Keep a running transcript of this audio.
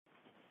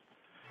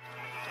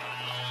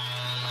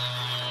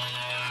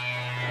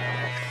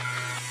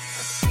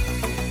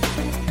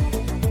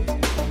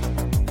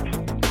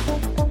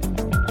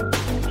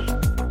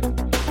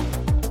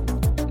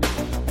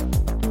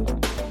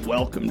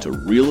Welcome to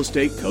Real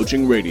Estate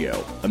Coaching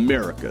Radio,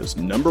 America's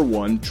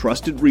 #1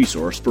 trusted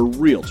resource for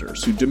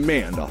realtors who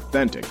demand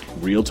authentic,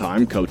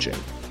 real-time coaching.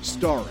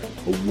 Starring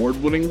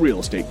award-winning real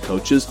estate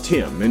coaches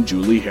Tim and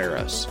Julie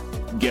Harris.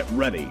 Get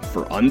ready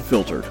for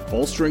unfiltered,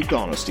 full-strength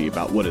honesty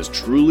about what is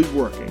truly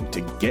working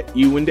to get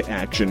you into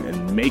action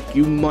and make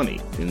you money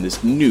in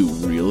this new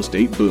real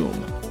estate boom.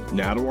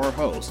 Now to our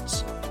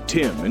hosts,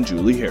 Tim and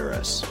Julie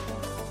Harris.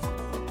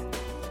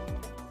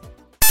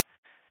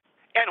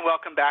 And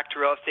welcome back to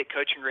Real Estate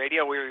Coaching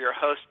Radio. We're your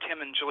hosts,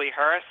 Tim and Julie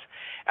Harris.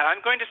 And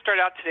I'm going to start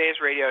out today's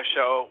radio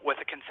show with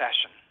a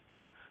confession.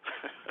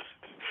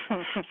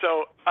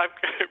 So,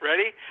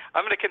 ready?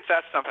 I'm going to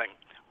confess something.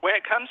 When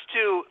it comes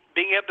to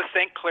being able to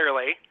think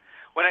clearly,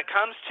 when it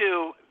comes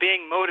to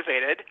being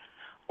motivated,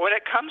 when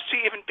it comes to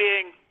even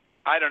being,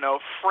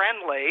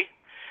 friendly,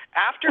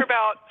 after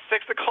about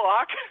 6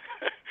 o'clock,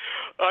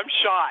 I'm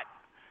shot.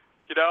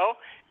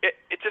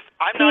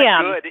 I'm PM,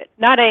 not good.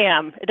 Not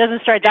AM. It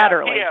doesn't start that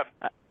early.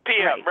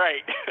 PM,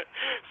 right.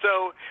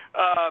 So,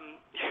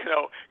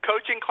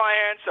 coaching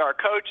clients, our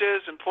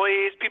coaches,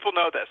 employees, people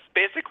know this.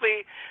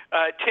 Basically,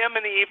 Tim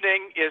in the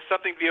evening is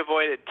something to be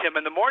avoided. Tim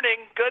in the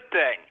morning, good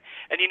thing.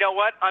 And you know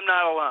what? I'm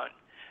not alone.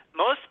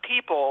 Most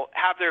people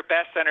have their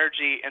best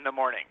energy in the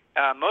morning.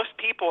 Most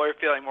people are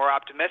feeling more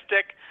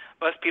optimistic.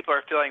 Most people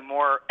are feeling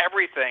more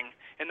everything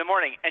in the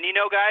morning. And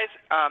guys,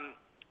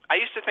 I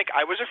used to think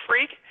I was a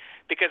freak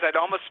because I'd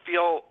almost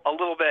feel a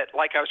little bit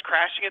like I was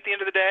crashing at the end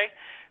of the day.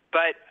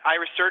 But I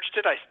researched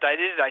it, I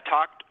studied it, I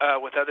talked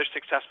with other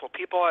successful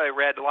people, I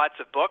read lots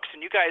of books,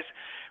 and you guys,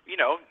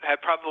 have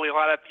probably a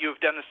lot of you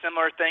have done the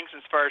similar things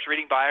as far as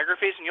reading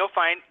biographies, and you'll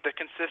find the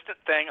consistent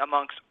thing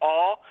amongst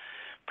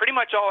pretty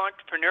much all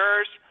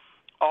entrepreneurs,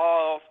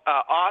 all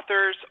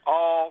authors,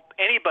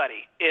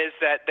 anybody, is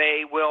that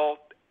they will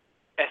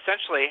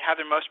essentially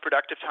have their most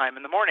productive time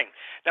in the morning.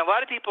 Now, a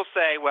lot of people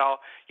say,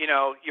 well,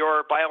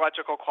 your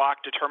biological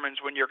clock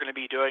determines when you're going to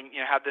be doing,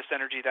 have this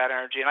energy, that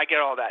energy, and I get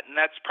all that, and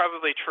that's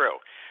probably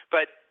true.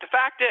 But the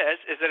fact is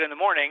that in the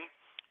morning,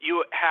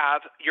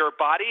 your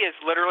body is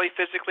literally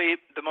physically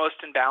the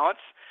most in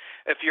balance.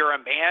 If you're a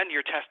man,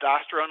 your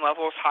testosterone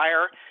level is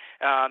higher.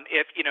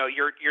 If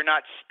you're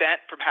not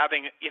spent from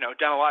having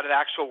done a lot of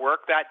actual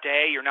work that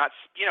day, you're not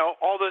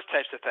all those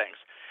types of things.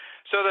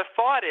 So the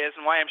thought is,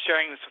 and why I'm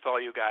sharing this with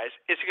all you guys,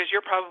 is because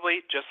you're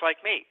probably just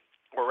like me,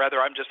 or rather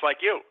I'm just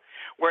like you,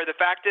 where the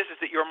fact is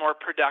that you're more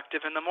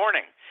productive in the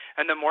morning.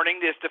 And the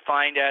morning is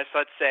defined as,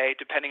 let's say,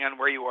 depending on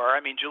where you are.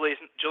 I mean, Julie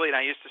and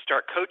I used to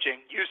start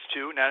coaching,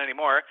 not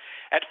anymore,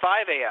 at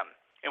 5 a.m.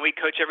 And we'd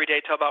coach every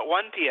day till about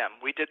 1 p.m.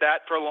 We did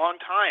that for a long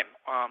time,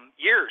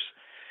 years.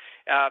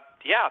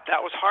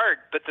 That was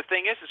hard. But the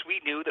thing is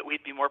we knew that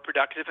we'd be more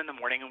productive in the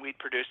morning and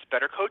we'd produce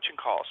better coaching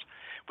calls.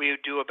 We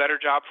would do a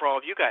better job for all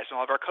of you guys and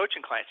all of our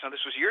coaching clients. Now,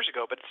 this was years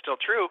ago, but it's still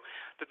true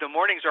that the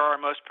mornings are our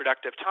most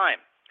productive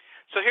time.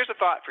 So here's a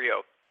thought for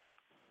you.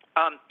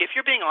 If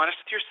you're being honest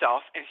with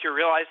yourself and if you're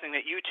realizing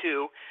that you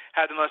too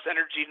have the most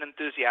energy and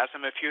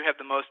enthusiasm, if you have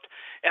the most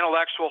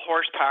intellectual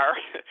horsepower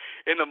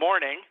in the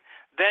morning,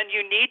 then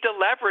you need to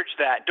leverage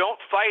that. Don't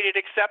fight it,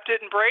 accept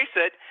it, embrace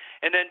it,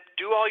 and then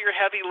do all your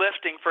heavy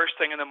lifting first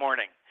thing in the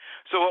morning.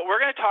 So what we're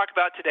going to talk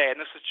about today,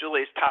 and this was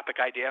Julie's topic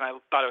idea, and I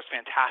thought it was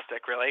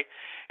fantastic, really,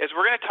 is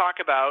we're going to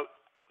talk about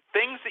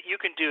things that you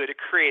can do to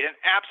create an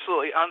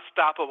absolutely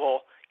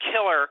unstoppable,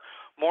 killer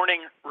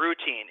morning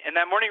routine. And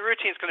that morning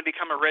routine is going to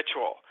become a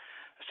ritual.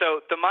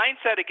 So the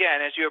mindset, again,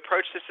 as you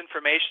approach this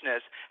information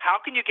is, how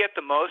can you get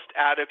the most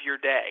out of your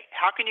day?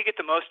 How can you get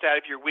the most out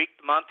of your week,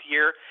 month,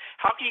 year?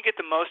 How can you get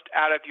the most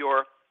out of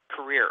your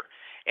career?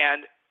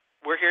 And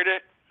we're here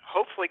to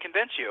hopefully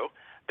convince you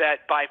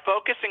that by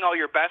focusing all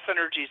your best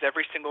energies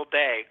every single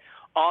day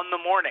on the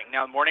morning.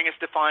 Now, the morning is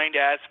defined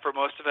as, for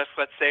most of us,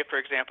 let's say, for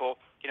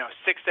example, 6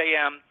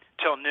 a.m.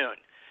 till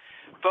noon.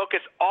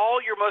 Focus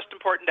all your most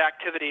important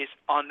activities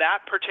on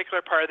that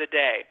particular part of the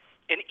day.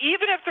 And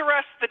even if the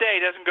rest of the day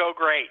doesn't go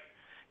great,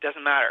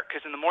 doesn't matter,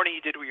 because in the morning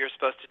you did what you're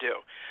supposed to do.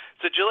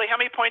 So, Julie, how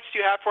many points do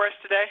you have for us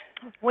today?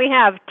 We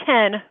have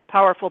 10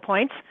 powerful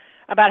points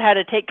about how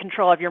to take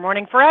control of your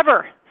morning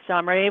forever. So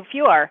I'm ready if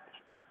you are.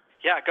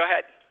 Yeah, go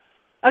ahead.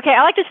 Okay,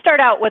 I like to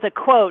start out with a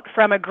quote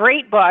from a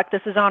great book.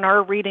 This is on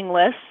our reading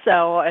list.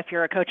 So if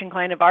you're a coaching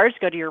client of ours,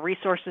 go to your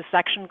resources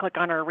section, click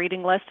on our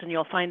reading list, and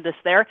you'll find this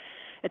there.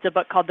 It's a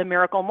book called The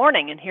Miracle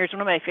Morning, and here's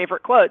one of my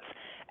favorite quotes.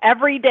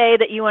 Every day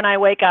that you and I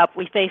wake up,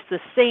 we face the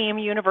same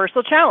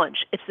universal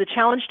challenge. It's the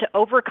challenge to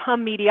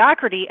overcome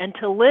mediocrity and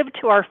to live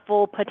to our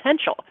full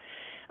potential.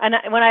 And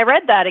when I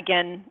read that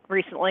again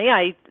recently,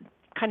 I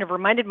kind of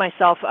reminded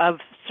myself of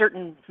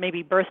certain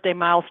maybe birthday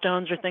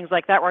milestones or things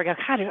like that where I go,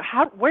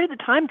 where did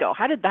the time go?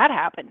 How did that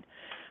happen?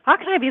 How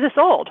can I be this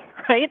old,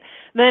 right?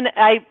 Then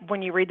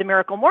when you read The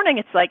Miracle Morning,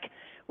 it's like,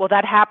 well,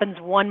 that happens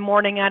one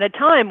morning at a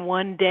time,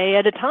 one day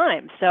at a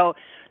time. So,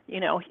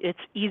 it's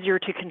easier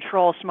to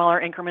control smaller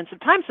increments of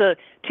time. So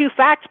 2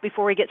 facts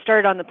before we get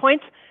started on the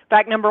points.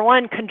 Fact number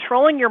 1,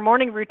 controlling your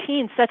morning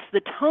routine sets the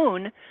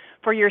tone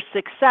for your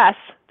success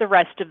the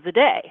rest of the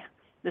day.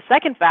 The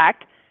second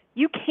fact,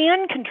 you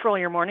can control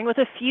your morning with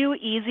a few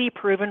easy,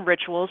 proven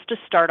rituals to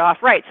start off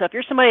right. So if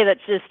you're somebody that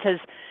just has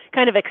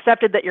kind of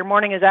accepted that your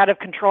morning is out of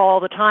control all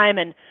the time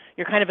and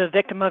you're kind of a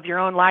victim of your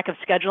own lack of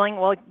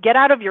scheduling, well, get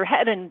out of your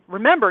head and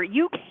remember,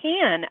 you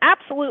can,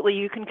 absolutely,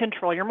 you can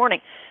control your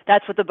morning.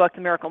 That's what the book,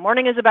 The Miracle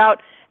Morning, is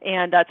about,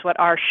 and that's what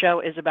our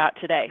show is about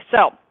today.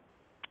 So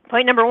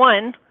point number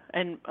one,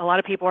 and a lot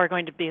of people are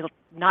going to be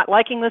not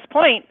liking this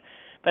point,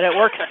 but it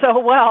works so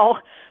well.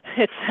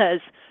 It says,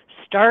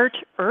 start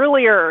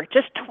earlier.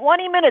 Just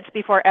 20 minutes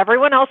before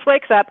everyone else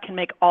wakes up can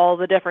make all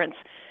the difference.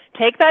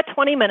 Take that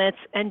 20 minutes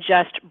and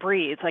just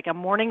breathe, like a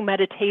morning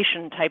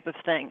meditation type of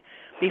thing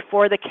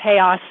before the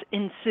chaos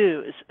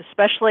ensues.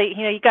 Especially,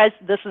 you guys,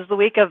 this is the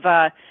week of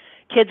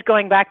kids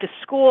going back to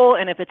school,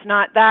 and if it's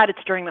not that,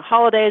 it's during the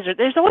holidays.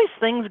 There's always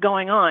things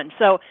going on.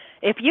 So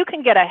if you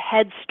can get a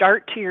head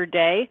start to your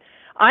day,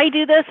 I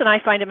do this, and I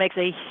find it makes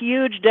a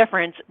huge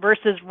difference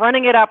versus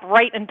running it up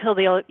right until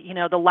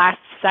the last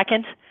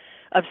second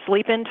of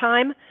sleep-in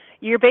time.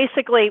 You're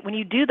basically, when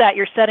you do that,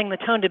 you're setting the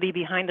tone to be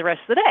behind the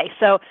rest of the day.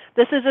 So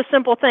this is a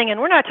simple thing, and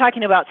we're not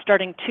talking about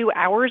starting 2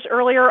 hours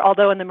earlier,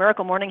 although in the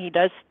Miracle Morning he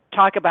does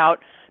talk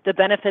about the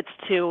benefits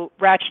to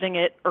ratcheting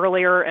it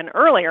earlier and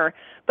earlier.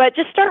 But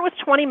just start with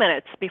 20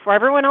 minutes before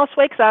everyone else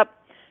wakes up.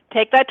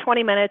 Take that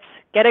 20 minutes,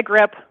 get a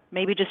grip,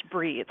 maybe just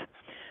breathe.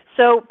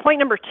 So point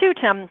number 2,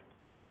 Tim,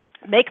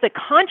 make the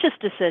conscious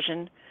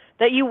decision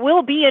that you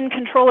will be in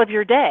control of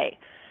your day.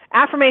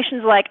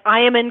 Affirmations like,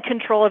 I am in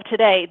control of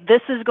today.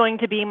 This is going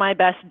to be my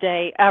best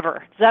day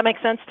ever. Does that make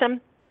sense,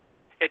 Tim?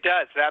 It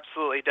does. It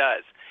absolutely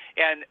does.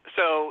 And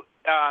so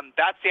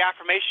that's the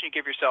affirmation you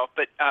give yourself.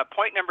 But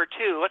point number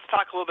 2, let's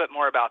talk a little bit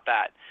more about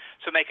that.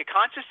 So make a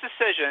conscious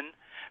decision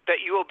that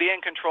you will be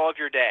in control of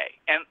your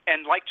day.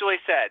 And like Julie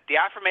said, the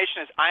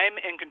affirmation is, I'm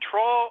in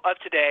control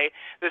of today.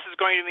 This is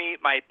going to be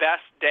my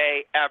best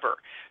day ever.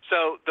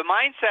 So the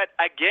mindset,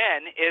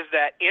 again, is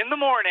that in the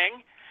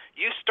morning,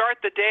 you start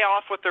the day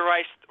off with the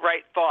right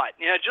thought.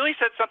 Julie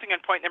said something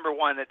on point number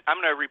 1 that I'm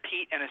going to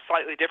repeat in a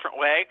slightly different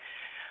way.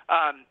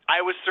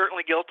 I was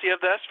certainly guilty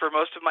of this for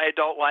most of my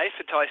adult life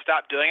until I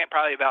stopped doing it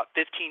probably about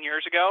 15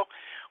 years ago.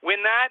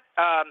 When that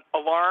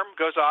alarm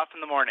goes off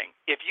in the morning,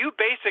 if you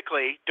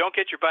basically don't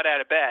get your butt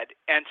out of bed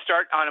and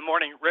start on a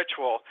morning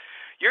ritual,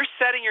 you're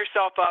setting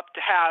yourself up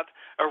to have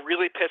a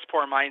really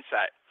piss-poor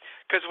mindset.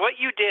 Because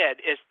what you did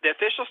is the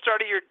official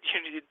start of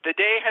the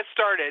day has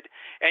started,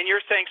 and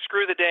you're saying,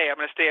 screw the day, I'm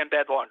going to stay in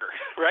bed longer,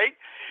 right?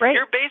 Right.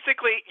 You're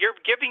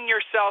giving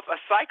yourself a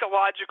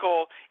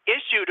psychological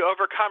issue to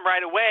overcome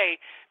right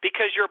away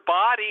because your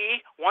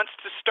body wants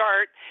to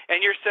start,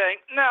 and you're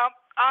saying, no,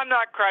 I'm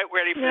not quite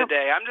ready for the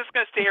day. I'm just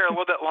going to stay here a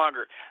little bit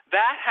longer.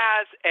 That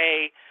has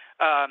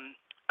an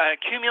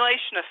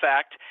accumulation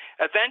effect,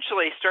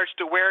 eventually starts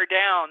to wear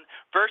down,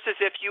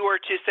 versus if you were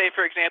to say,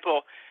 for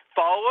example,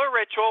 follow a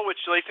ritual,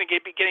 which Julie's going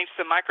to be getting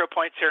some micro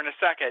points here in a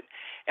second,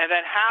 and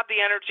then have the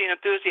energy and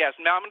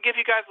enthusiasm. Now, I'm going to give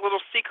you guys a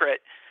little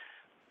secret.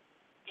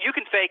 You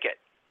can fake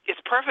it.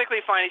 It's perfectly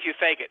fine if you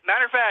fake it.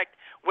 Matter of fact,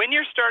 when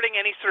you're starting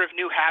any sort of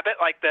new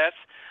habit like this,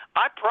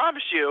 I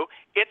promise you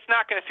it's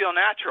not going to feel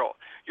natural.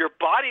 Your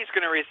body's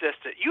going to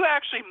resist it. You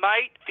actually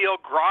might feel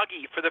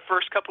groggy for the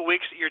first couple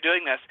weeks that you're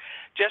doing this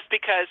just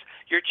because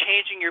you're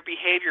changing your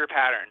behavior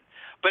pattern.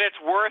 But it's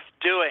worth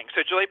doing.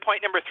 So, Julie,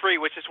 point number 3,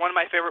 which is one of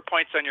my favorite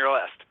points on your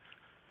list.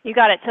 You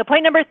got it. So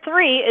point number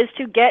 3 is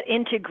to get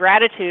into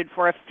gratitude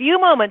for a few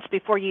moments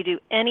before you do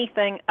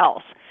anything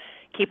else.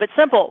 Keep it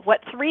simple.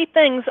 What 3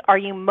 things are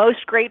you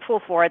most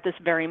grateful for at this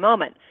very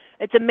moment?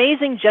 It's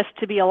amazing just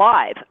to be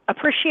alive.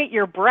 Appreciate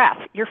your breath,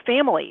 your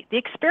family, the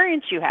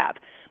experience you have.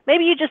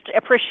 Maybe you just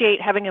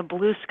appreciate having a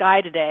blue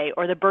sky today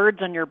or the birds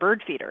on your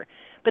bird feeder.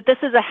 But this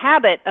is a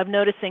habit of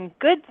noticing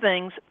good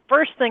things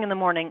first thing in the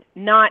morning,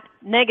 not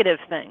negative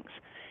things.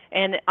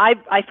 And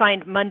I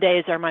find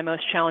Mondays are my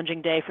most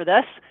challenging day for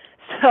this.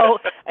 So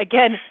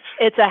again,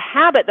 it's a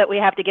habit that we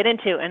have to get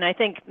into. And I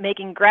think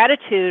making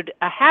gratitude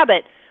a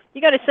habit,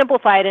 you got to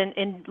simplify it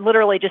and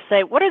literally just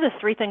say, what are the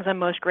 3 things I'm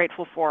most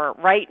grateful for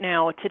right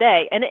now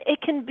today? And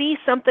it can be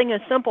something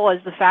as simple as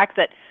the fact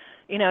that,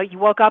 you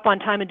woke up on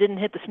time and didn't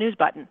hit the snooze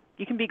button.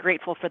 You can be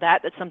grateful for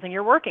that. That's something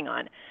you're working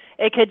on.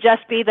 It could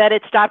just be that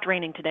it stopped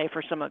raining today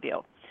for some of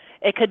you.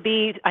 It could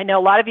be, I know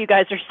a lot of you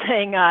guys are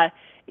saying,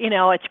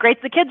 it's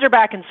great the kids are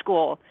back in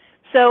school.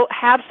 So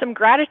have some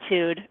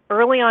gratitude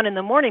early on in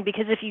the morning,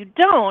 because if you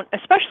don't,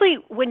 especially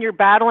when you're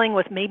battling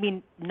with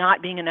maybe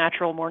not being a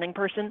natural morning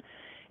person,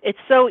 it's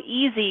so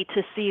easy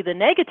to see the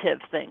negative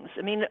things.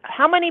 I mean,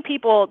 how many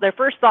people, their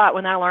first thought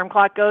when that alarm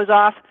clock goes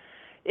off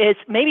is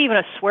maybe even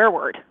a swear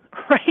word,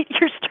 right?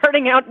 You're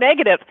starting out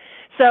negative.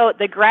 So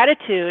the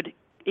gratitude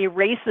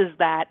erases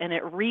that and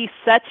it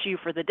resets you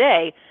for the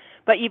day,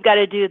 but you've got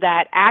to do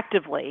that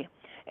actively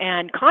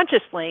and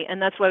consciously,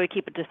 and that's why we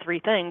keep it to 3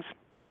 things,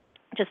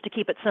 just to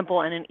keep it simple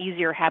and an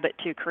easier habit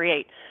to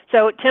create.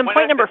 So, Tim,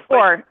 point number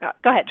 4,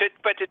 go ahead.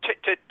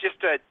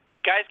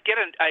 Guys, get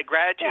a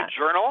gratitude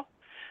journal.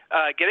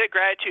 get a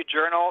gratitude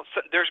journal.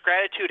 So there's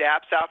gratitude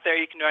apps out there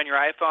you can do on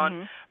your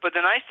iPhone. But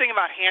the nice thing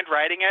about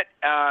handwriting it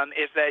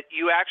is that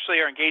you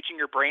actually are engaging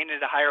your brain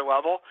at a higher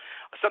level.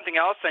 Something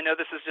else, I know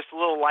this is just a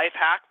little life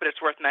hack, but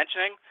it's worth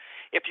mentioning.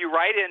 If you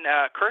write in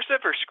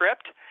cursive or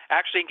script,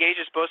 actually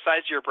engages both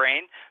sides of your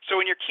brain. So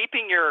when you're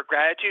keeping your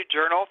gratitude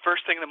journal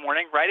first thing in the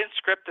morning, write in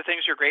script the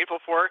things you're grateful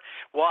for.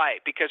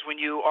 Why? Because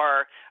when you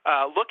are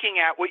looking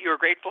at what you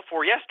were grateful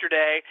for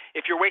yesterday,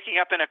 if you're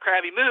waking up in a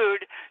crabby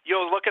mood,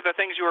 you'll look at the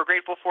things you were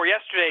grateful for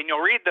yesterday, and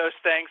you'll read those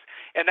things,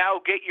 and that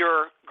will get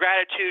your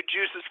gratitude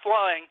juices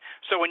flowing.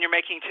 So when you're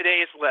making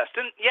today's list,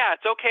 and yeah,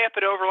 it's okay if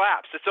it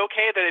overlaps. It's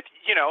okay that if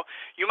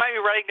you might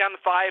be writing down the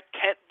 5,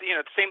 10,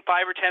 the same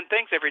 5 or 10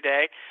 things every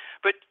day.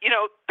 But,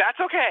 that's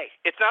okay.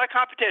 It's not a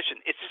competition.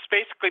 It's just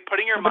basically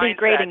putting your mindset.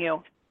 Nobody's grading you.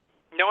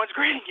 No one's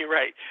grading you,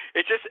 right.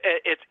 It's just,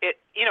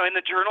 in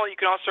the journal you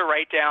can also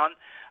write down,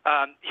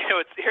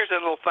 here's a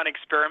little fun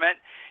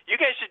experiment. You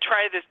guys should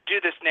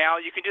do this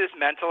now. You can do this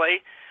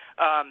mentally.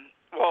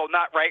 Well,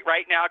 not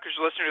right now because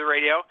you're listening to the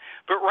radio,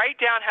 but write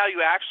down how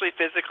you actually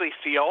physically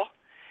feel.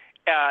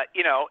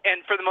 And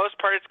for the most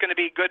part, it's going to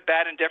be good,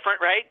 bad, and different,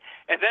 right?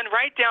 And then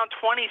write down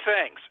 20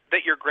 things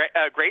that you're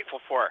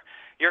grateful for.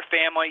 Your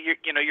family,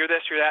 you're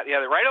this, you're that, the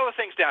other. Write all the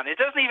things down.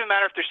 It doesn't even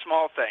matter if they're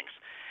small things.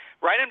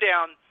 Write them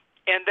down,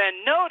 and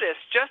then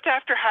notice, just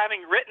after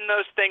having written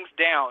those things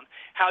down,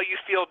 how you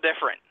feel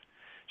different.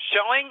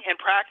 Showing and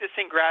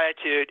practicing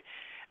gratitude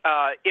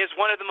is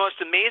one of the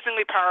most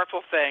amazingly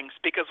powerful things,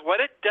 because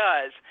what it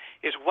does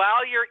is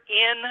while you're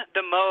in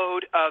the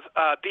mode of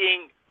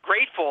being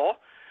grateful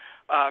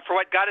for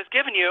what God has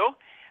given you,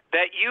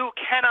 that you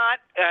cannot,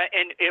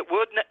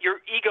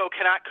 your ego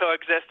cannot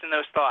coexist in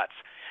those thoughts.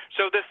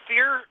 So the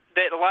fear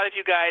that a lot of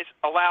you guys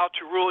allow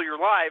to rule your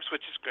lives,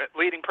 which is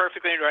leading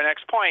perfectly into our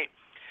next point,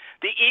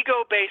 the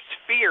ego-based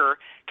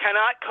fear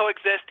cannot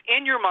coexist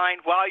in your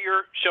mind while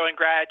you're showing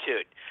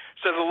gratitude.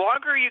 So the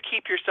longer you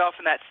keep yourself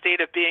in that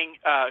state of being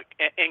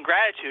in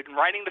gratitude and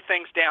writing the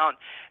things down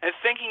and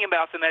thinking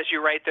about them as you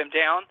write them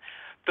down,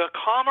 the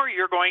calmer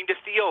you're going to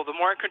feel, the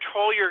more in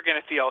control you're going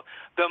to feel,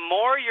 the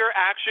more you're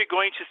actually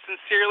going to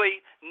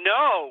sincerely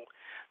know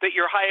that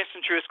your highest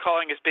and truest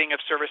calling is being of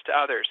service to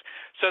others.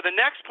 So the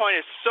next point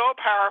is so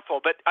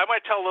powerful, but I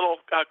want to tell a little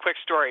quick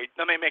story.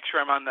 Let me make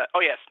sure I'm on the. Oh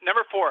yes,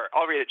 number 4.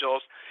 I'll read it,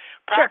 Jules.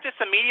 Practice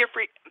a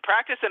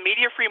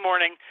media-free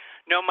morning,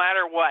 no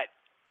matter what.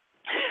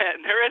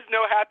 There is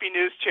no happy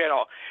news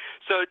channel.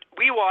 So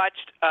we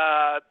watched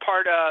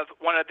part of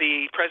one of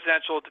the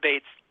presidential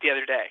debates the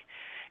other day.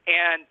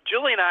 And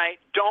Julie and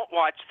I don't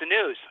watch the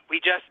news.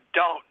 We just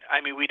don't. I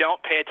mean, we don't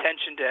pay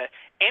attention to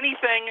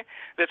anything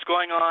that's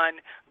going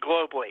on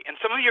globally. And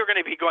some of you are going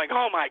to be going,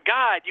 oh, my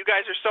God, you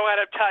guys are so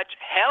out of touch.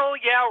 Hell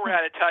yeah, we're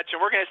out of touch,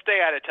 and we're going to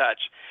stay out of touch.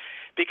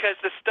 Because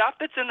the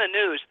stuff that's in the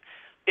news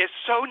is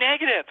so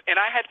negative, and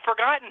I had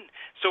forgotten.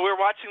 So we're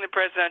watching the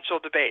presidential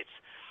debates.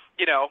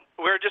 It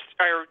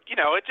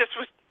just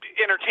was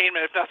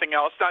entertainment, if nothing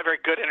else. Not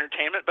very good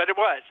entertainment, but it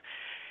was.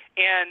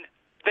 And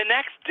the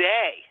next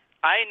day,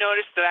 I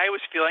noticed that I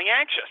was feeling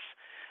anxious.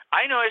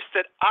 I noticed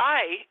that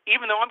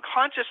even though I'm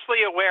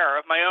consciously aware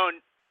of my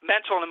own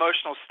mental and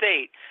emotional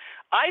state,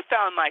 I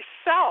found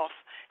myself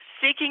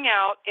seeking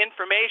out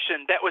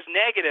information that was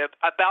negative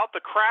about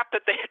the crap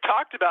that they had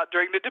talked about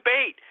during the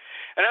debate.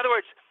 In other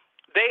words,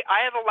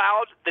 I have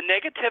allowed the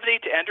negativity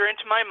to enter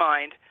into my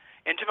mind,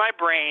 into my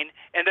brain,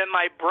 and then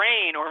my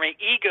brain or my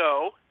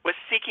ego was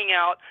seeking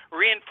out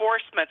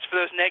reinforcements for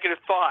those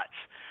negative thoughts,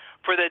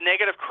 for the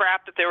negative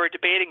crap that they were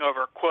debating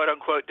over,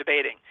 quote-unquote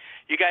debating.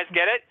 You guys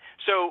get it?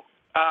 So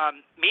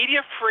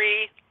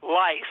media-free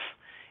life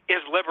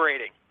is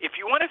liberating. If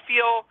you want to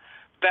feel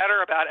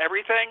better about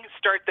everything,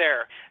 start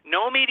there.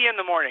 No media in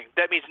the morning.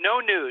 That means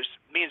no news.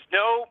 Means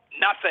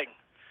nothing.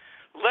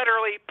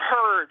 Literally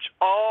purge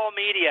all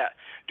media.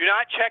 Do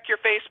not check your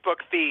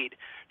Facebook feed.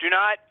 Do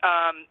not,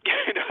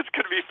 it's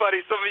going to be funny.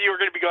 Some of you are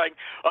going to be going,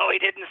 oh, he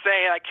didn't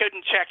say I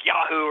couldn't check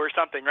Yahoo or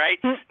something, right?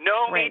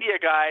 No right. Media,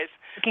 guys.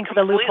 Looking for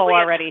the loophole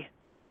already.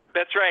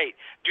 That's right.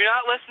 Do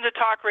not listen to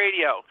talk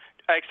radio,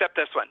 except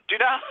this one. Do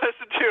not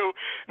listen to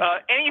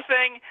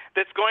anything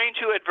that's going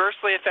to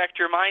adversely affect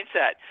your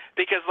mindset.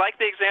 Because like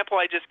the example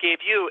I just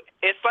gave you,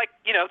 it's like,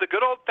 the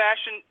good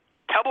old-fashioned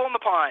pebble in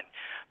the pond.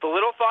 The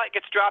little thought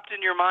gets dropped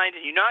in your mind,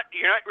 and you're not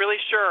really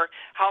sure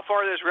how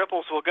far those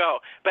ripples will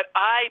go. But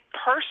I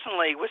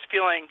personally was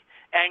feeling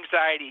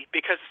anxiety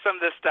because of some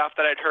of this stuff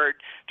that I'd heard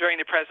during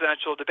the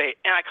presidential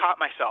debate, and I caught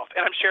myself,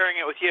 and I'm sharing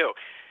it with you.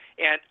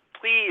 And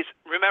please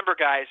remember,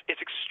 guys, it's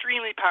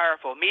extremely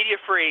powerful.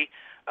 Media-free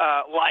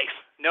life.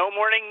 No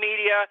morning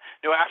media,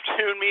 no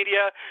afternoon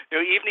media, no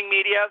evening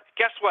media.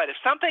 Guess what?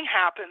 If something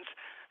happens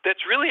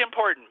that's really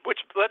important, which,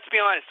 let's be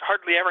honest,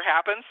 hardly ever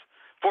happens,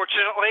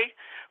 fortunately,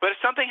 but if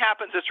something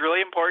happens that's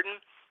really important,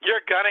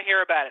 you're going to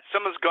hear about it.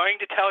 Someone's going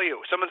to tell you.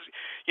 It's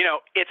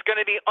going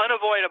to be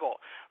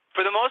unavoidable.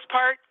 For the most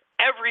part,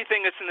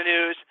 everything that's in the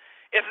news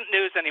isn't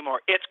news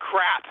anymore. It's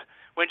crap.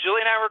 when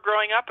Julie and I were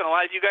growing up, and a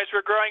lot of you guys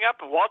were growing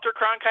up, and Walter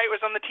Cronkite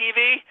was on the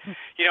TV,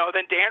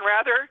 then Dan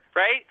Rather,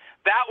 right?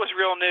 That was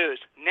real news.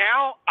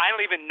 Now, I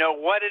don't even know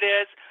what it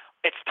is.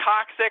 It's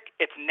toxic.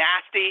 It's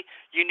nasty.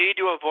 You need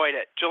to avoid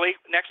it. Julie,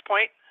 next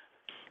point.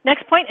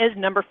 Next point is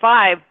number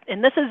 5,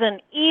 and this is an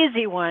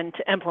easy one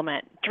to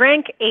implement.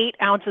 Drink 8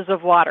 ounces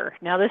of water.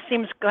 Now, this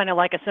seems kind of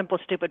like a simple,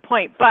 stupid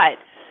point, but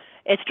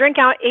it's drink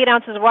out 8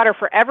 ounces of water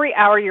for every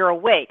hour you're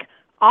awake.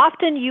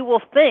 Often you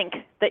will think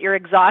that you're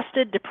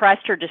exhausted,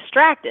 depressed, or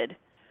distracted,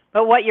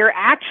 but what you're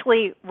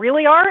actually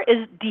really are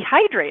is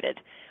dehydrated.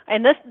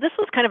 And this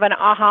was kind of an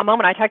aha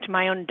moment. I talked to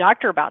my own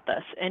doctor about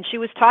this, and she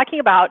was talking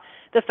about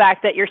the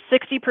fact that you're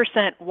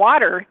 60%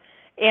 water,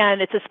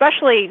 and it's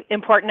especially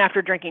important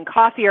after drinking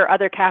coffee or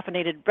other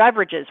caffeinated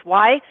beverages.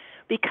 Why?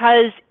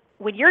 Because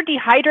when you're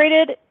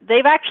dehydrated,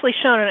 they've actually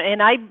shown,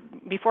 and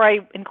before I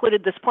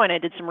included this point, I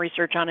did some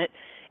research on it,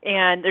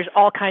 and there's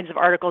all kinds of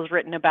articles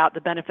written about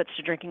the benefits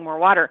to drinking more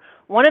water.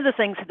 One of the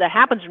things that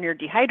happens when you're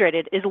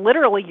dehydrated is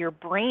literally your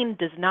brain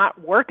does not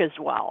work as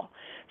well.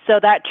 So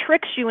that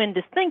tricks you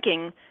into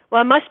thinking,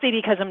 well, it must be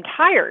because I'm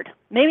tired.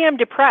 Maybe I'm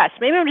depressed.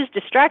 Maybe I'm just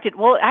distracted.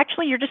 Well,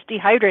 actually, you're just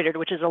dehydrated,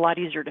 which is a lot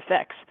easier to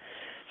fix.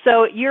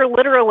 So you're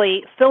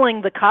literally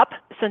filling the cup.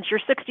 Since you're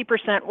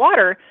 60%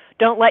 water,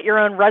 don't let your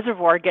own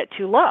reservoir get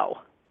too low.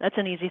 That's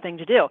an easy thing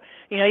to do.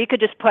 You could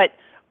just put,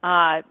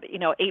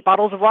 8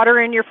 bottles of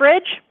water in your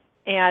fridge,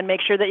 and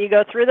make sure that you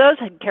go through those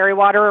and carry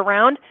water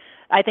around.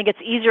 I think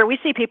it's easier. We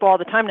see people all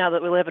the time now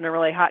that we live in a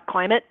really hot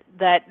climate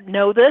that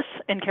know this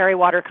and carry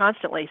water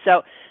constantly.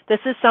 So this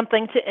is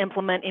something to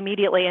implement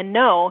immediately. And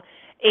no,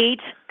 8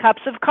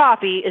 cups of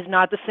coffee is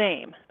not the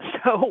same.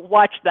 So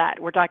watch that.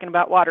 We're talking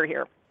about water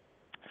here.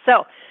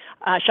 So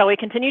shall we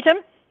continue, Tim?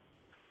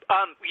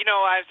 I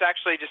was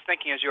actually just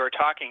thinking as you were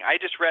talking, I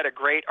just read a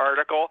great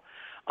article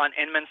on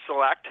Inman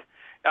Select.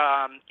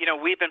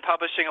 We've been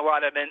publishing a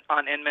lot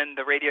on Inman,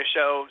 the radio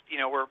show.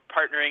 We're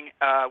partnering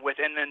with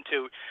Inman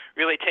to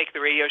really take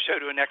the radio show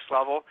to a next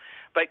level.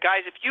 But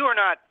guys, if you are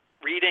not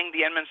reading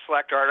the Inman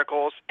Select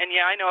articles, and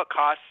I know it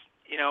costs,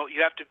 you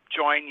have to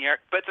join,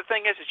 but the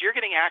thing is you're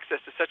getting access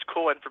to such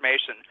cool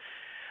information.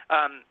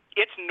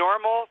 It's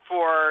normal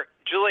for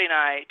Julie and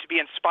I to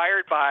be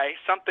inspired by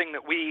something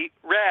that we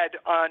read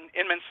on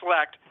Inman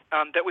Select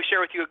that we share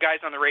with you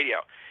guys on the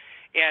radio.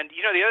 And,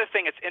 the other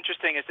thing that's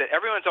interesting is that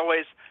everyone's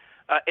always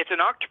it's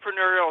an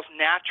entrepreneurial's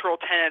natural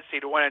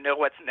tendency to want to know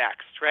what's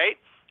next, right?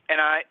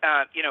 And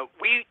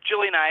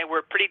Julie and I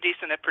were pretty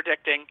decent at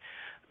predicting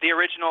the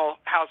original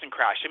housing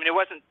crash. It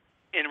wasn't,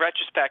 in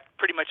retrospect,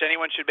 pretty much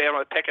anyone should be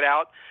able to pick it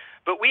out.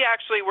 But we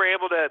actually were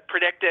able to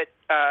predict it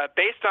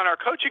based on our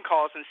coaching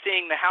calls and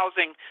seeing the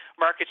housing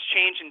markets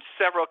change in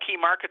several key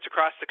markets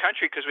across the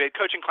country because we had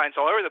coaching clients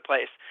all over the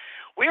place.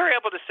 We were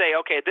able to say,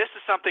 okay, this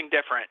is something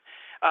different.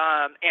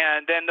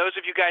 And then those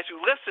of you guys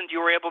who listened, you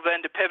were able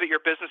then to pivot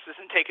your businesses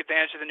and take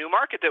advantage of the new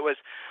market that was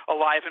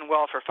alive and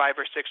well for 5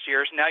 or 6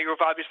 years. Now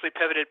you've obviously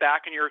pivoted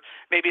back, and you're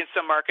maybe in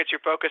some markets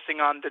you're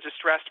focusing on the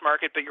distressed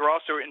market, but you're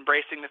also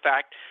embracing the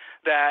fact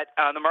that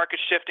the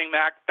market's shifting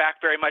back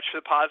very much for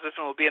the positive,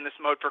 and we'll be in this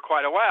mode for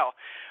quite a while.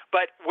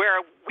 But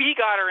where we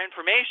got our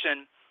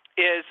information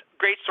is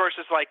great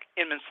sources like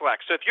Inman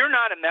Select. So if you're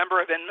not a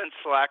member of Inman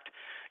Select,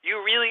 you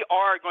really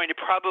are going to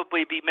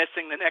probably be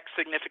missing the next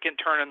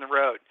significant turn in the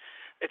road.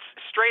 It's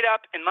straight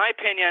up, in my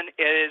opinion,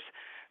 is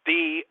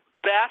the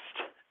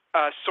best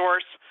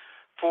source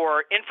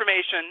for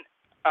information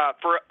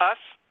for us,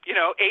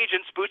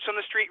 agents, boots on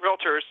the street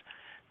realtors,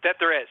 that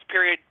there is,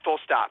 period, full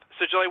stop.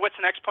 So, Julie, what's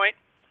the next point?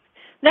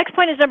 Next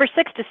point is number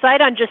 6, decide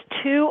on just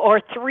 2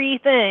 or 3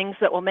 things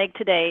that will make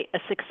today a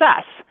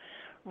success.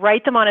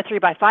 Write them on a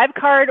 3x5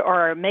 card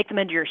or make them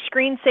into your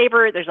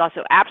screensaver. There's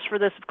also apps for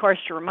this, of course,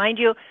 to remind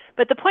you.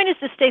 But the point is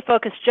to stay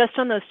focused just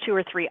on those 2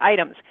 or 3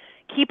 items.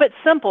 Keep it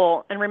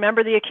simple and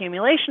remember the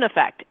accumulation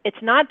effect.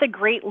 It's not the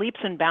great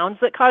leaps and bounds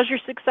that cause your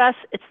success.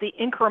 It's the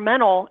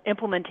incremental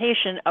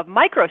implementation of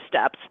micro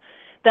steps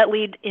that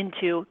lead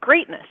into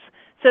greatness.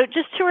 So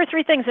just 2 or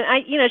 3 things.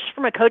 And just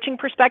from a coaching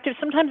perspective,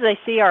 sometimes I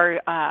see our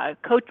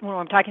coach when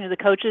I'm talking to the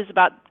coaches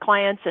about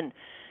clients, and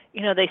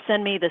they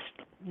send me this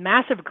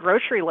massive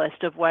grocery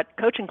list of what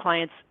coaching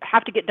clients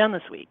have to get done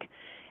this week.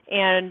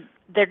 And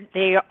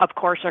they of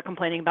course, are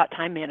complaining about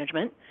time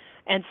management.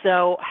 And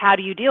so how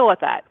do you deal with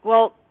that?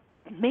 Well,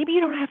 maybe you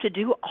don't have to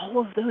do all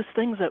of those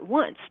things at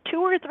once. 2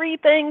 or 3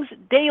 things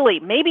daily.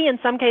 Maybe in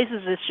some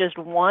cases it's just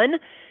 1.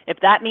 If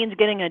that means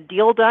getting a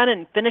deal done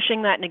and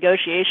finishing that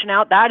negotiation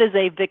out, that is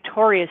a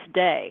victorious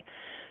day.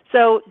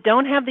 So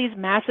don't have these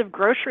massive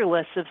grocery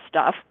lists of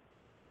stuff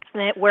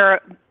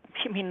where,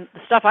 the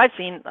stuff I've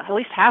seen, at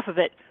least half of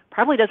it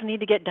probably doesn't need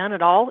to get done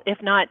at all,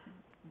 if not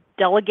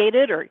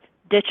delegated or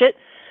ditch it.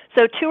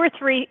 So 2 or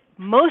 3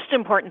 most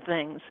important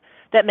things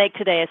that make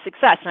today a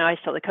success. Now, I always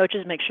tell the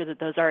coaches, make sure that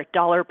those are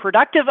dollar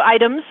productive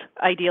items,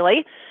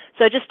 ideally.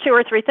 So just 2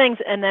 or 3 things,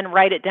 and then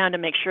write it down to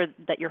make sure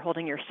that you're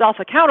holding yourself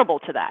accountable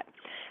to that.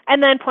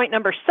 And then point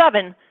number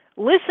 7,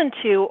 listen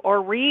to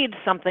or read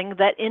something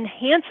that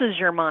enhances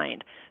your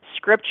mind.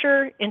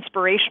 Scripture,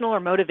 inspirational or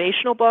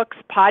motivational books,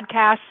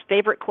 podcasts,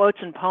 favorite quotes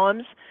and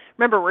poems.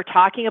 Remember, we're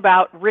talking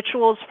about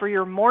rituals for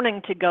your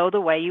morning to go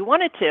the way you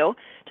want it to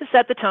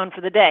set the tone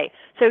for the day.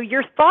 So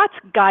your thoughts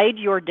guide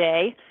your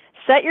day.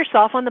 Set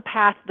yourself on the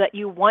path that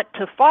you want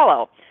to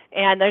follow.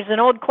 And there's an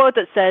old quote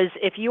that says,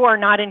 if you are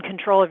not in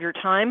control of your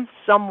time,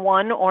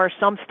 someone or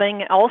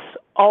something else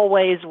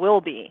always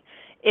will be.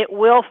 It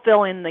will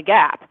fill in the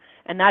gap.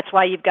 And that's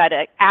why you've got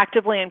to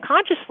actively and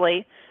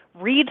consciously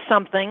read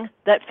something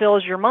that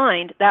fills your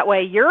mind. That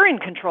way you're in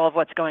control of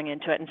what's going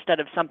into it instead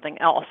of something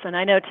else. And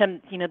I know,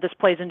 Tim, this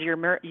plays into your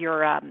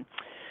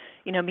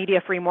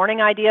media-free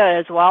morning idea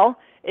as well,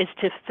 is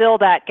to fill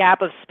that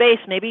gap of space.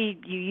 Maybe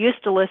you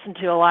used to listen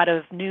to a lot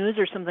of news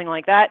or something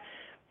like that.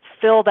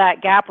 Fill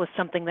that gap with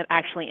something that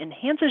actually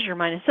enhances your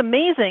mind. It's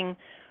amazing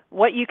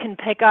what you can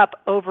pick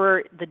up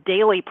over the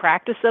daily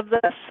practice of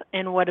this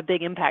and what a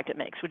big impact it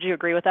makes. Would you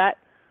agree with that?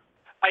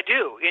 I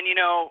do, and you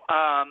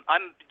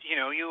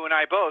and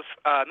I both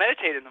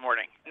meditate in the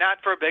morning.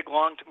 Not for a big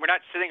long. We're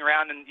not sitting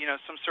around in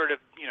some sort of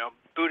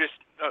Buddhist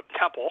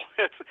temple.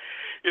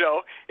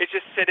 It's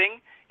just sitting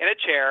in a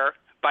chair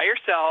by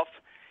yourself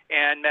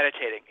and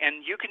meditating.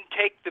 And you can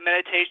take the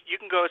meditation. You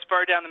can go as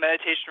far down the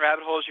meditation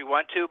rabbit hole as you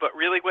want to, but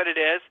really, what it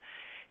is,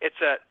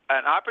 it's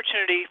an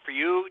opportunity for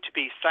you to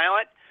be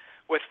silent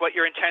with what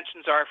your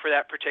intentions are for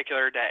that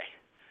particular day.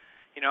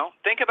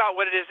 Think about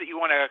what it is that you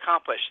want to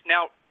accomplish.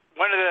 Now,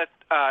 one of the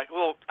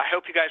I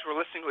hope you guys were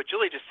listening to what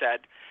Julie just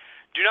said.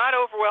 Do not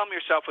overwhelm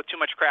yourself with too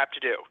much crap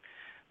to do.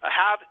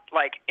 Have,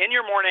 in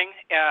your morning,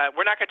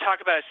 we're not going to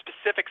talk about a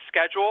specific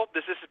schedule.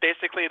 This is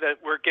basically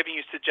we're giving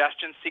you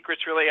suggestions,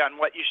 secrets really,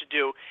 on what you should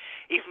do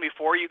even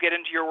before you get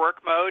into your work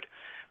mode.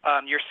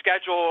 Your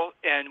schedule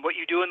and what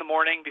you do in the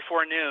morning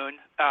before noon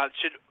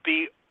should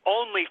be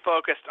only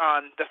focused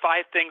on the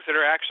 5 things that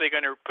are actually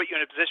going to put you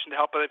in a position to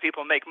help other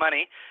people make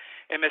money.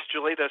 And Miss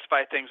Julie, those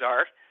 5 things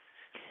are?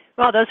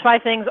 Well, those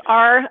 5 things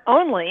are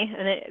only,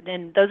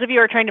 and those of you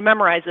who are trying to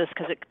memorize this,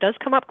 because it does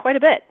come up quite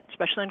a bit,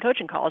 especially on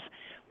coaching calls,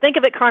 think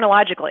of it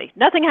chronologically.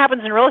 Nothing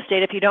happens in real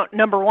estate if you don't,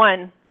 number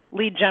 1,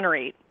 lead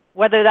generate.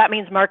 Whether that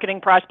means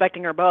marketing,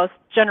 prospecting, or both,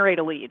 generate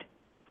a lead,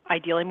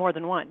 ideally more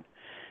than one.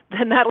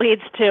 Then that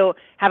leads to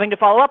having to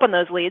follow up on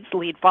those leads,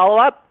 lead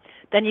follow-up.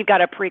 Then you've got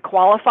to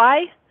pre-qualify,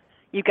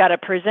 you've got to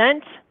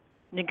present,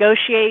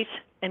 negotiate,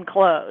 and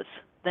close.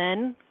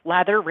 Then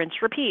lather,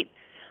 rinse, repeat.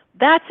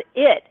 That's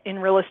it in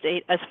real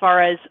estate as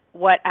far as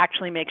what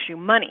actually makes you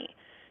money.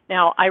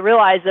 Now, I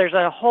realize there's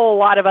a whole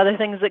lot of other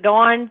things that go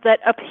on that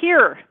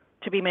appear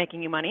to be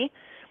making you money,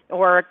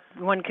 or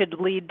one could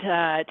lead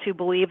to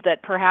believe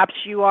that perhaps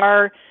you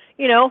are,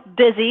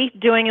 busy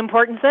doing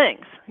important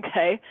things,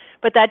 okay?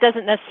 But that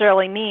doesn't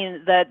necessarily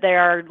mean that they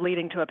are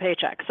leading to a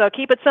paycheck. So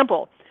keep it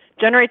simple.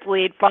 Generate the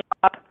lead, follow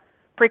up,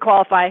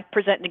 pre-qualify,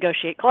 present,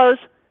 negotiate, close,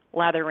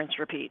 lather, rinse,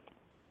 repeat.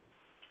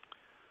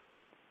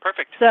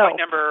 Perfect. So, point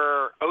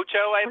number 8,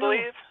 I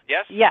believe.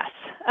 Yes? Yes.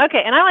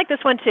 Okay, and I like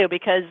this one too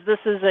because this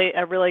is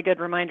a really good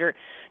reminder.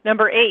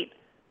 Number 8,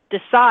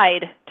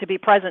 decide to be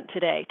present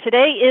today.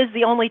 Today is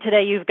the only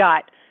today you've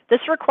got.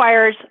 This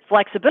requires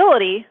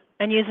flexibility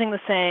and using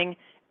the saying,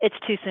 it's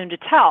too soon to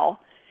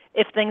tell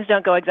if things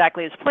don't go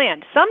exactly as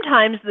planned.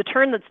 Sometimes the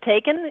turn that's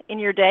taken in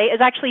your day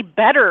is actually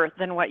better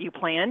than what you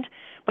planned,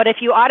 but if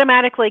you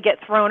automatically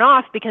get thrown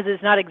off because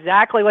it's not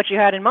exactly what you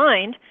had in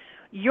mind,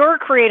 you're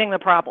creating the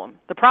problem.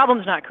 The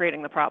problem's not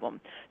creating the problem.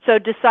 So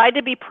decide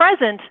to be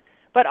present,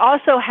 but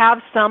also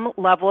have some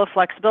level of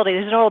flexibility.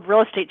 There's an old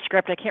real estate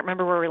script. I can't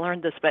remember where we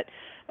learned this, but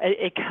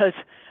it goes,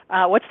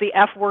 what's the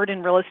F word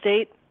in real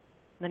estate?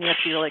 And then you have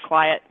to be really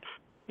quiet,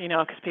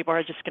 because people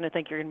are just going to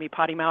think you're going to be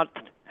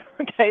potty-mouthed.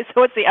 Okay,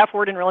 so what's the F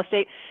word in real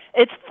estate?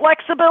 It's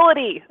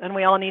flexibility, and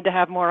we all need to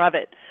have more of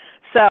it.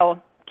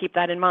 So keep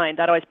that in mind.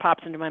 That always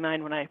pops into my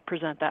mind when I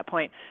present that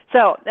point.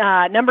 So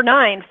number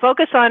 9,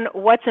 focus on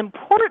what's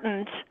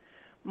important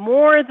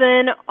more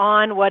than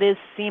on what is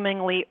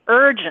seemingly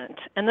urgent.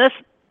 And this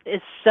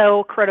is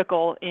so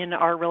critical in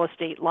our real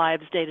estate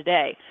lives day to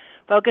day.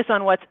 Focus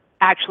on what's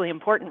actually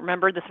important.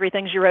 Remember the 3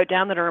 things you wrote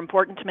down that are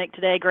important to make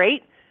today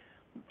great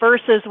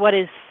versus what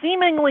is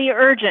seemingly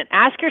urgent.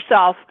 Ask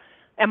yourself,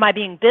 am I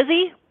being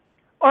busy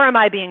or am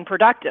I being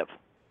productive?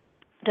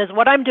 Does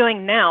what I'm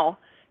doing now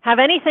have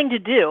anything to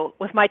do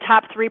with my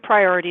top 3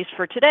 priorities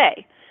for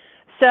today?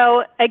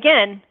 So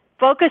again,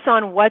 focus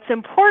on what's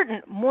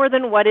important more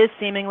than what is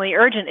seemingly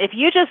urgent. If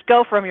you just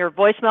go from your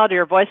voicemail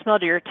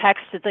to your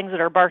text to things that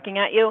are barking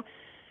at you,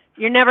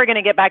 you're never going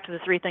to get back to the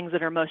 3 things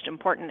that are most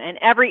important. And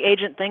every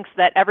agent thinks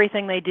that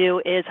everything they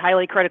do is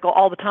highly critical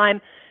all the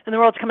time, and the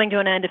world's coming to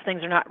an end if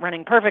things are not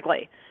running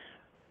perfectly.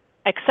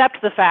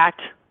 Accept the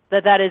fact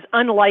that that is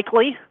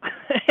unlikely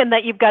and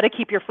that you've got to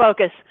keep your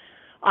focus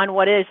on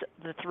what is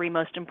the 3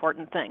 most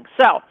important things.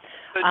 So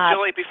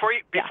Julie, before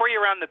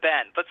you round the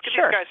bend, let's give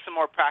you guys some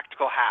more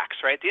practical hacks,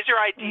 right? These are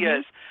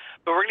ideas,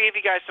 but we're going to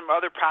give you guys some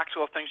other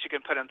practical things you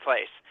can put in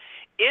place.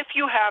 If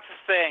you have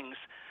things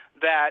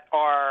that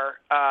are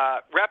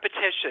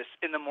repetitious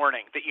in the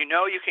morning that you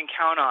can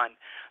count on,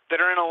 that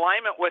are in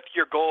alignment with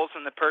your goals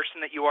and the person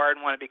that you are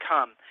and want to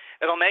become.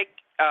 It'll make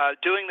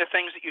doing the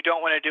things that you don't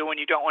want to do when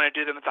you don't want to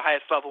do them at the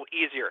highest level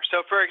easier.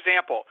 So, for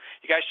example,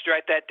 you guys should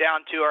write that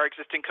down to our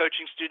existing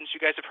coaching students. You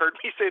guys have heard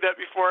me say that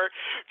before.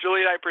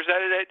 Julie and I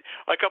presented it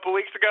a couple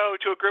weeks ago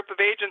to a group of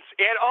agents,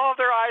 and all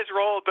of their eyes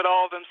rolled, but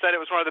all of them said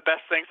it was one of the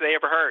best things they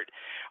ever heard.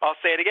 I'll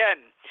say it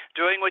again.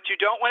 Doing what you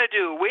don't want to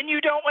do when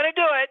you don't want to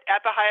do it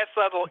at the highest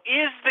level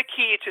is the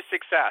key to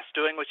success.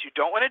 Doing what you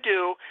don't want to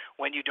do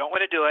when you don't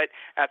want to do it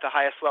at the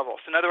highest level.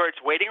 So in other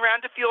words, waiting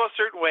around to feel a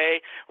certain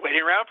way,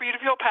 waiting around for you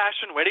to feel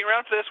passion, waiting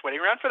around for this,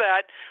 waiting around for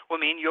that will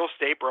mean you'll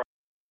stay broke.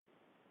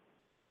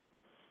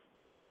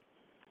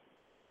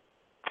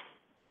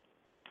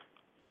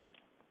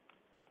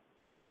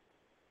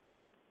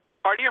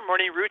 Part of your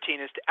morning routine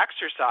is to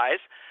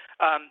exercise.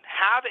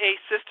 Have a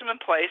system in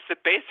place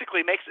that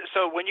basically makes it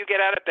so when you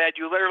get out of bed,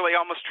 you literally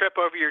almost trip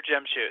over your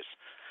gym shoes.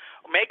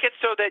 Make it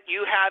so that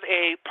you have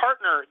a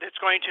partner that's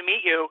going to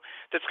meet you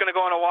that's going to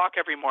go on a walk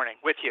every morning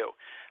with you.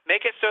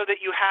 Make it so that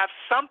you have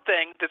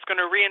something that's going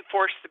to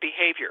reinforce the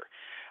behavior.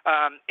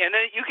 And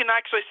then you can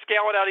actually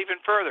scale it out even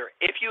further.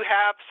 If you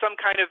have some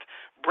kind of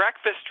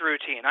breakfast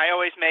routine, I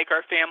always make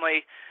our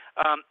family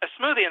a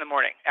smoothie in the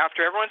morning.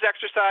 After everyone's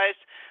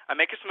exercised, I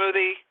make a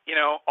smoothie,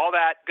 all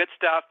that good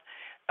stuff.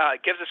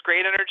 Gives us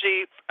great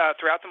energy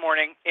throughout the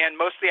morning and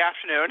most of the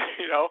afternoon,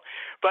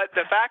 But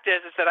the fact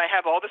is that I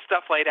have all the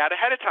stuff laid out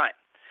ahead of time,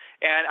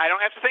 and I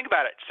don't have to think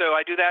about it. So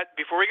I do that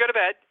before we go to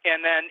bed,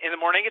 and then in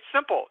the morning it's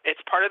simple.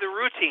 It's part of the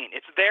routine.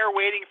 It's there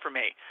waiting for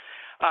me.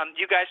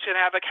 You guys should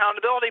have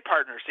accountability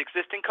partners,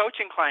 existing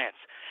coaching clients.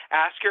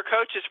 Ask your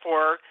coaches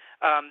for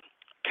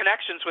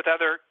connections with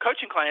other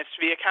coaching clients to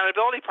be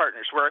accountability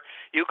partners, where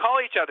you call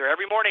each other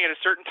every morning at a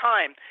certain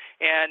time,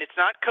 and it's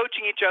not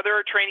coaching each other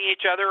or training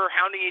each other or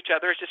hounding each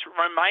other. It's just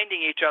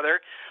reminding each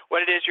other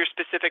what it is your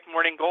specific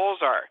morning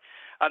goals are.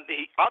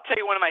 I'll tell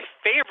you, one of my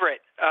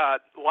favorite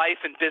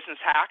life and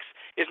business hacks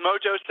is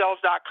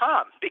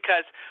mojosells.com,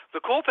 because the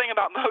cool thing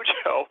about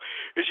Mojo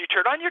is you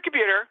turn on your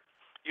computer,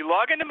 you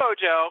log into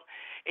Mojo,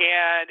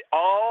 and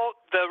all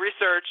the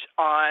research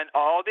on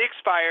all the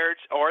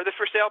expireds or the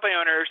for sale by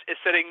owners is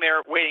sitting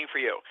there waiting for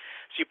you.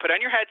 So you put on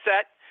your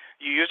headset,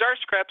 you use our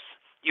scripts,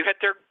 you hit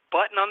their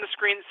button on the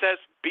screen that says,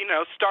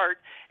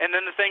 start, and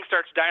then the thing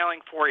starts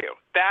dialing for you.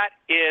 That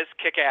is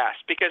kick-ass,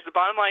 because the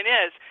bottom line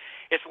is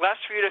it's less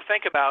for you to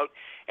think about,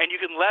 and you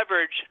can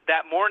leverage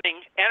that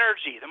morning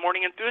energy, the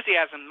morning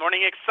enthusiasm, the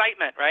morning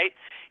excitement, right?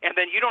 And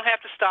then you don't have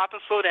to stop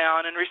and slow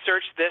down and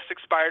research this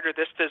expired or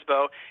this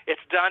FSBO.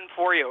 It's done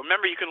for you.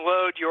 Remember, you can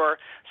load your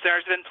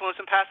Centers of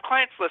Influence and Past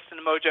Clients list into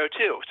Mojo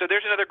too. So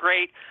there's another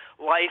great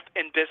life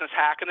and business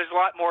hack, and there's a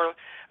lot more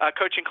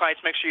coaching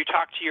clients. Make sure you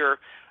talk to your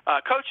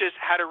coaches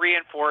how to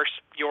reinforce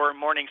your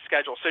morning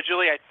schedule. So,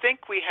 Julie, I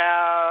think we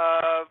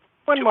have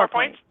two more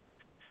points.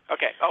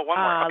 Okay. Oh, one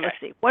more. Okay. Let's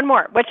see. One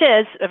more, which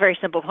is a very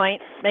simple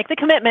point. Make the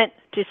commitment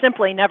to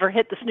simply never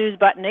hit the snooze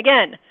button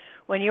again.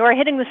 When you are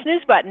hitting the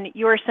snooze button,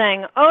 you are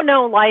saying, oh,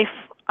 no, life,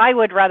 I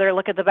would rather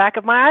look at the back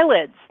of my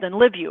eyelids than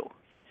live you.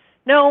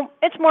 No,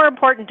 it's more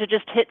important to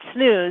just hit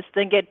snooze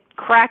than get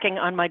cracking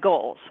on my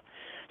goals.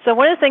 So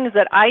one of the things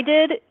that I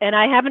did, and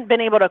I haven't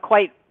been able to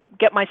quite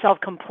get myself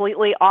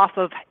completely off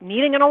of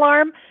needing an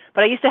alarm,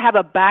 but I used to have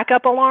a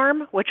backup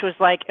alarm, which was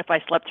like if I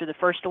slept through the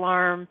first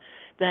alarm,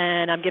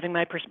 then I'm giving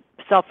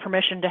myself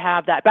permission to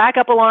have that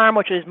backup alarm,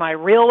 which is my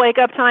real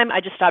wake-up time.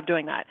 I just stopped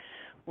doing that.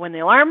 When the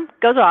alarm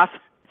goes off,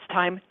 it's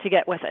time to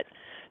get with it.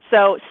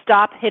 So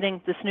stop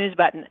hitting the snooze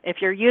button. If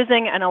you're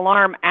using an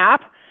alarm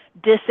app,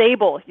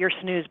 disable your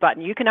snooze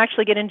button. You can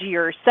actually get into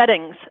your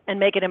settings and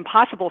make it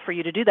impossible for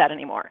you to do that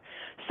anymore.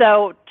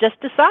 So just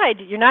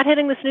decide you're not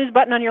hitting the snooze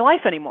button on your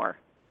life anymore.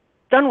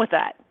 Done with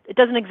that. It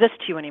doesn't exist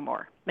to you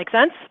anymore. Make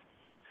sense?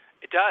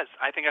 It does.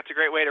 I think that's a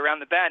great way to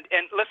round the bend.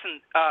 And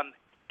listen,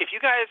 if you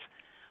guys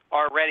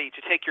are ready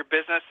to take your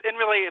business, and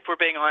really, if we're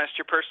being honest,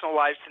 your personal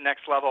lives to the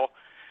next level,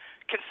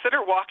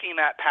 consider walking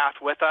that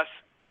path with us.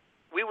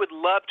 We would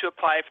love to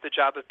apply for the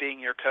job of being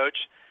your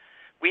coach.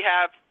 We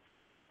have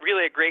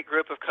really a great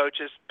group of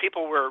coaches,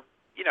 people we're,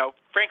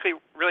 frankly,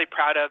 really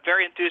proud of,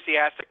 very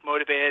enthusiastic,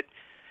 motivated,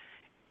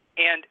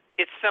 and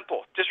it's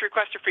simple. Just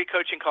request a free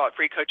coaching call at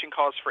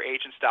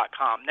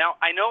freecoachingcallsforagents.com. Now,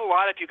 I know a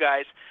lot of you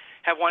guys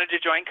have wanted to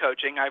join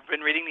coaching. I've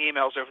been reading the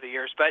emails over the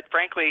years, but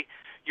frankly,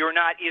 you're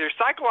not either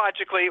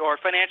psychologically or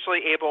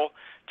financially able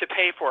to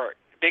pay for it,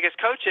 because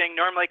coaching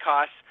normally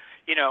costs,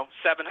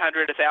 $700,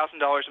 $1,000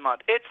 a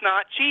month. It's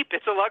not cheap.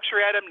 It's a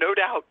luxury item, no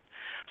doubt.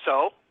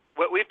 So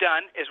what we've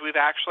done is we've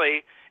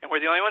actually, and we're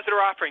the only ones that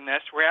are offering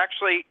this, we're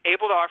actually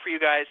able to offer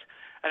you guys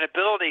an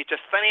ability to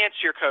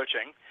finance your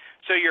coaching.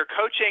 So your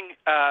coaching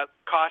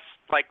costs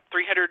like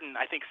 $360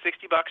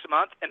 a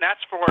month, and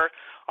that's for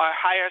our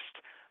highest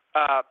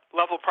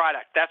level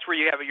product. That's where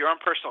you have your own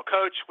personal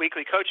coach,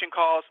 weekly coaching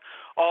calls,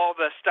 all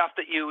the stuff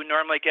that you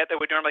normally get that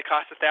would normally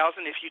cost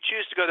 $1,000. If you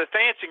choose to go the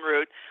financing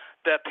route,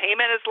 the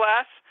payment is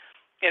less,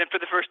 and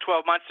for the first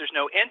 12 months there's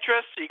no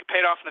interest. So you can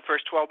pay it off in the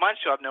first 12 months.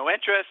 You'll have no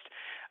interest,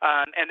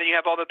 and then you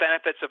have all the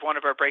benefits of one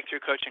of our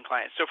breakthrough coaching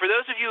clients. So for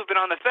those of you who've been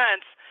on the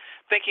fence,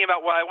 thinking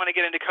about, well, I want to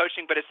get into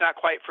coaching, but it's not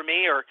quite for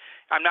me, or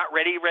I'm not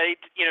ready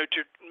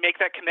to make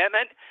that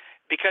commitment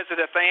because of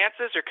the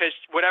finances or because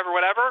whatever,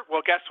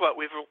 well, guess what?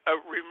 We've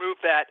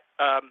removed that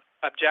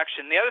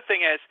objection. The other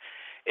thing is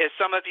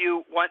some of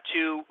you want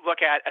to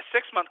look at a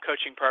 6-month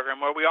coaching program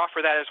where we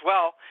offer that as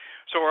well.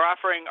 So we're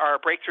offering our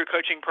Breakthrough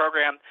Coaching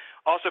Program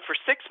also for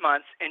 6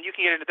 months, and you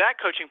can get into that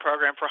coaching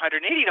program for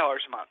 $180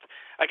 a month.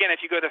 Again,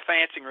 if you go the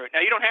financing route.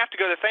 Now, you don't have to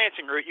go the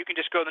financing route. You can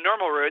just go the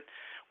normal route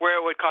where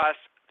it would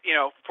cost, it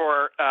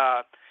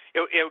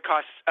would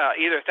cost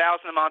either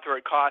 $1,000 a month or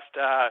it cost,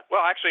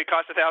 it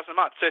costs $1,000 a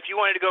month. So if you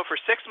wanted to go for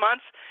 6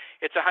 months,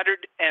 it's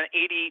 $180 a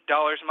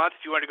month.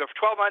 If you wanted to go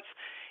for 12 months,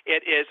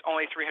 it is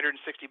only $360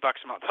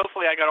 a month.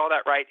 Hopefully I got all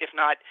that right. If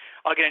not,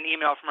 I'll get an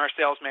email from our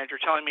sales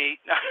manager telling me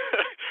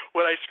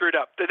what I screwed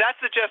up. But that's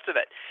the gist of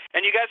it.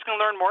 And you guys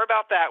can learn more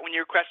about that when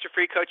you request a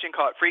free coaching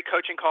call at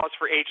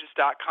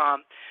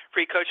freecoachingcallsforagents.com,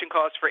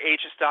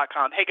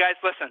 freecoachingcallsforagents.com. Hey, guys,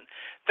 listen,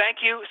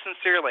 thank you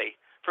sincerely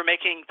for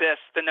making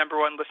this the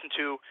number one listened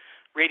to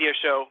radio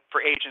show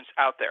for agents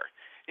out there.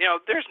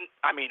 There's,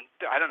 20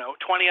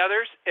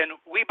 others, and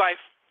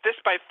this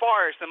by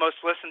far is the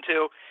most listened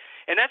to,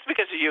 and that's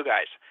because of you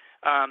guys.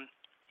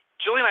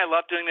 Julie and I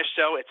love doing this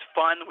show. It's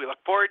fun. We look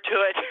forward to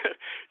it.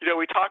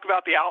 We talk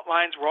about the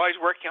outlines. We're always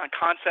working on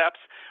concepts.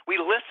 We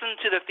listen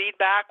to the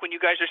feedback when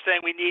you guys are saying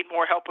we need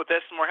more help with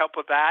this, more help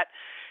with that.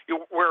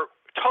 We're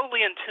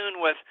totally in tune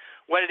with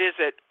what it is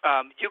that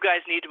you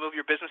guys need to move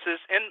your businesses.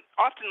 And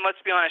often,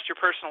 let's be honest, your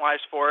personal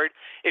lives forward.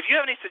 If you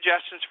have any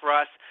suggestions for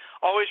us,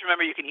 always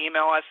remember you can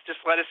email us.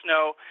 Just let us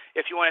know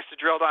if you want us to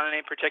drill down on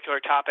any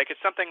particular topic.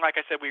 It's something, like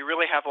I said, we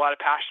really have a lot of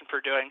passion for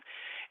doing.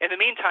 In the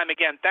meantime,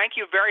 again, thank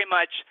you very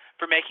much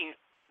for making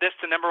this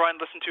the number one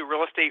listened to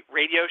real estate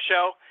radio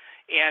show.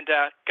 And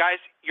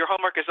guys, your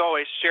homework is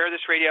always share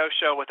this radio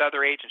show with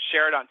other agents.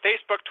 Share it on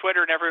Facebook,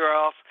 Twitter, and everywhere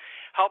else.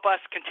 Help us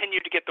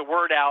continue to get the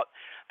word out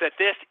that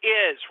this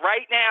is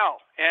right now,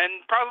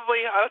 and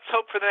probably let's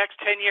hope for the next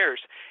 10 years,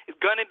 is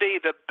going to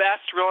be the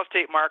best real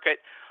estate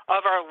market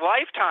of our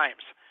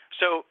lifetimes.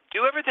 So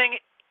do everything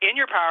in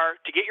your power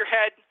to get your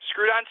head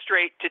screwed on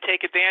straight to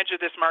take advantage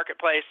of this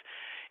marketplace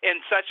in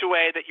such a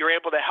way that you're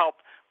able to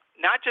help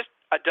not just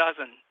a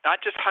dozen, not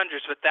just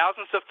hundreds, but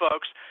thousands of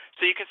folks,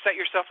 so you can set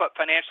yourself up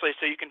financially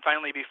so you can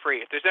finally be free.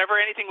 If there's ever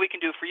anything we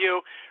can do for you,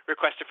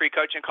 request a free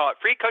coaching call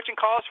at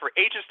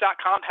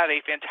freecoachingcallsforagents.com. Have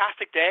a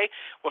fantastic day.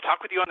 We'll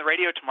talk with you on the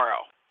radio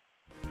tomorrow.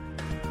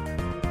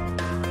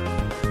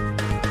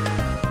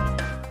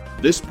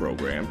 This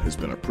program has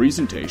been a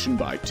presentation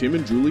by Tim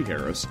and Julie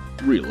Harris,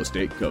 Real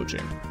Estate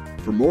Coaching.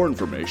 For more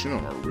information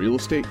on our real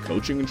estate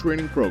coaching and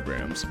training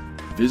programs,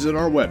 visit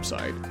our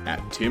website at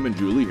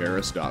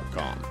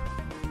timandjulieharris.com.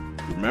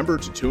 Remember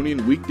to tune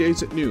in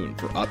weekdays at noon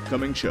for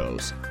upcoming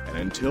shows, and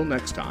until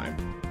next time,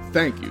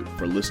 thank you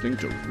for listening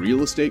to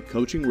Real Estate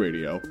Coaching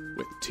Radio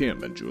with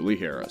Tim and Julie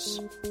Harris.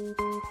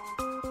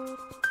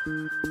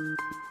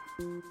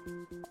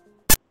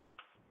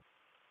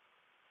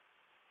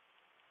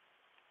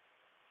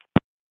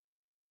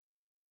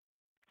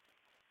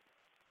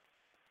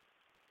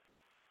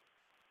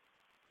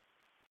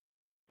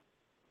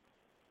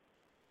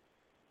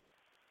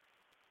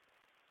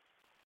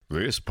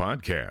 This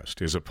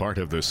podcast is a part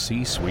of the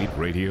C-Suite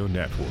Radio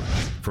Network.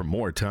 For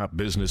more top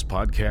business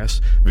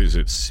podcasts,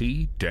 visit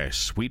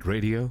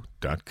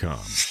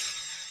c-suiteradio.com.